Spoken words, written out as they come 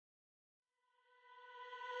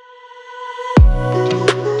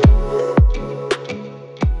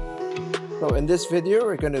in this video,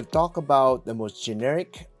 we're going to talk about the most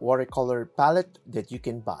generic watercolor palette that you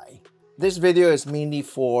can buy. This video is mainly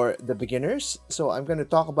for the beginners, so I'm going to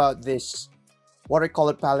talk about this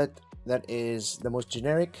watercolor palette that is the most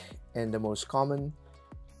generic and the most common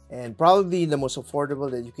and probably the most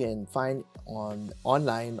affordable that you can find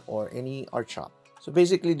online or any art shop. So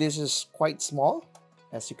basically this is quite small.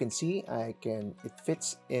 As you can see, it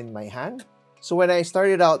fits in my hand. So when I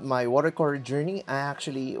started out my watercolor journey, I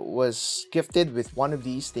actually was gifted with one of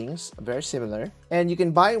these things, very similar. And you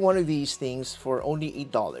can buy one of these things for only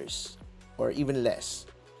 $8 or even less.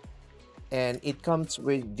 And it comes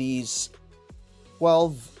with these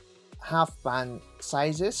 12 half pan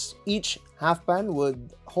sizes. Each half pan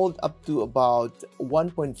would hold up to about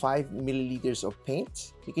 1.5 milliliters of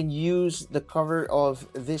paint. You can use the cover of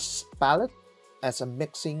this palette as a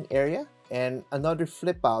mixing area and another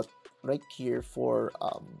flip out right here for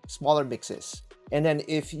smaller mixes. And then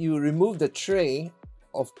if you remove the tray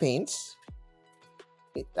of paints,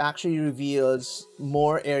 it actually reveals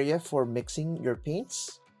more area for mixing your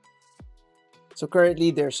paints. So currently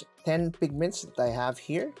there's 10 pigments that I have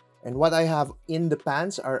here, and what I have in the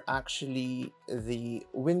pans are actually the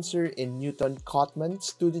Winsor & Newton Cotman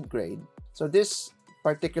student grade. So this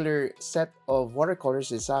particular set of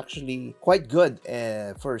watercolors is actually quite good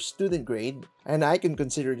for student grade, and I can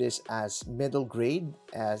consider this as middle grade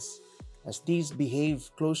as these behave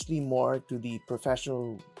closely more to the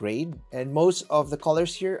professional grade, and most of the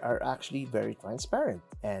colors here are actually very transparent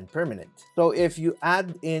and permanent. So if you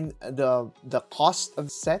add in the cost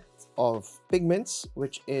of set of pigments,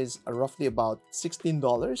 which is roughly about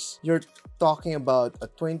 $16, you're talking about a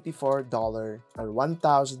 $24 or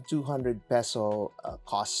 1,200 peso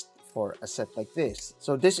cost for a set like this.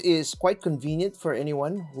 So this is quite convenient for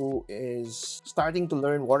anyone who is starting to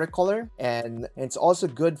learn watercolor, and it's also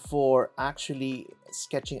good for actually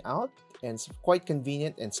sketching out, and it's quite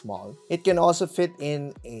convenient and small. It can also fit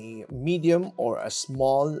in a medium or a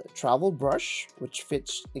small travel brush, which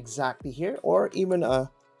fits exactly here, or even a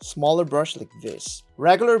smaller brush like this.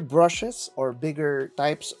 Regular brushes or bigger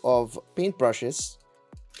types of paint brushes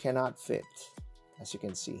cannot fit, as you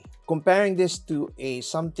can see. Comparing this to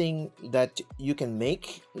something that you can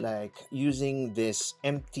make, like using this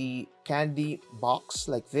empty candy box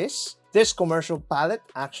like this commercial palette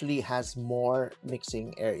actually has more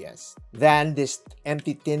mixing areas than this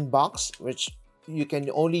empty tin box, which you can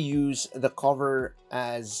only use the cover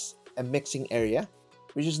as a mixing area,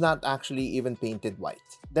 which is not actually even painted white.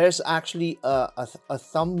 There's actually a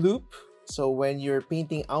thumb loop. So when you're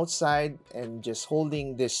painting outside and just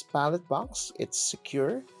holding this palette box, it's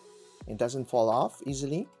secure. It doesn't fall off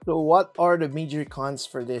easily. So what are the major cons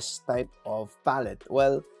for this type of palette?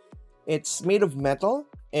 Well, it's made of metal,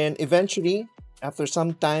 and eventually, after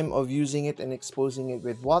some time of using it and exposing it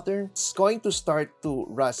with water, it's going to start to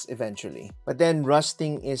rust eventually. But then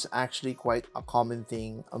rusting is actually quite a common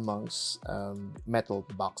thing amongst metal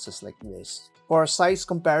boxes like this. For size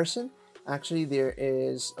comparison, actually there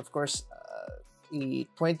is, of course, a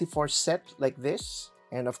 24 set like this,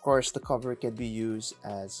 and of course the cover can be used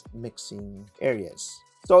as mixing areas.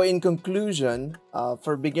 So in conclusion,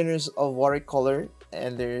 for beginners of watercolor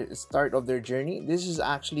and their start of their journey, this is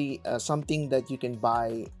actually something that you can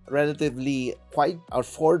buy relatively quite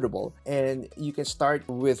affordable, and you can start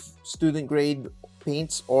with student grade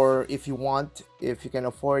paints, or if you can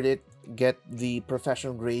afford it, get the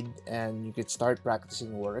professional grade and you can start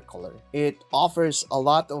practicing watercolor. It offers a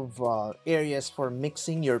lot of areas for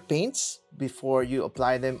mixing your paints before you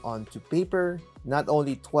apply them onto paper. Not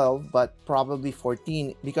only 12 but probably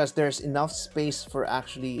 14, because there's enough space for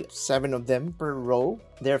actually 7 of them per row.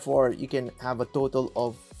 Therefore you can have a total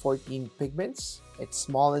of 14 pigments. It's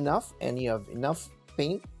small enough and you have enough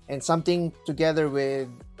paint, and something together with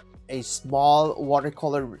a small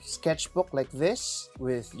watercolor sketchbook like this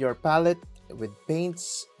with your palette, with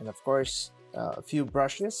paints, and of course a few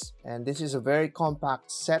brushes. And this is a very compact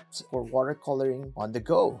set for watercoloring on the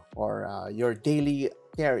go or your daily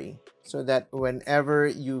carry, so that whenever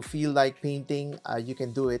you feel like painting, you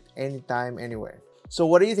can do it anytime, anywhere. So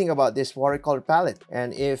what do you think about this watercolor palette?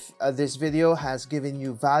 And if this video has given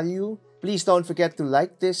you value, please don't forget to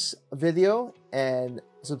like this video and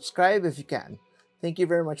subscribe if you can. Thank you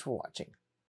very much for watching.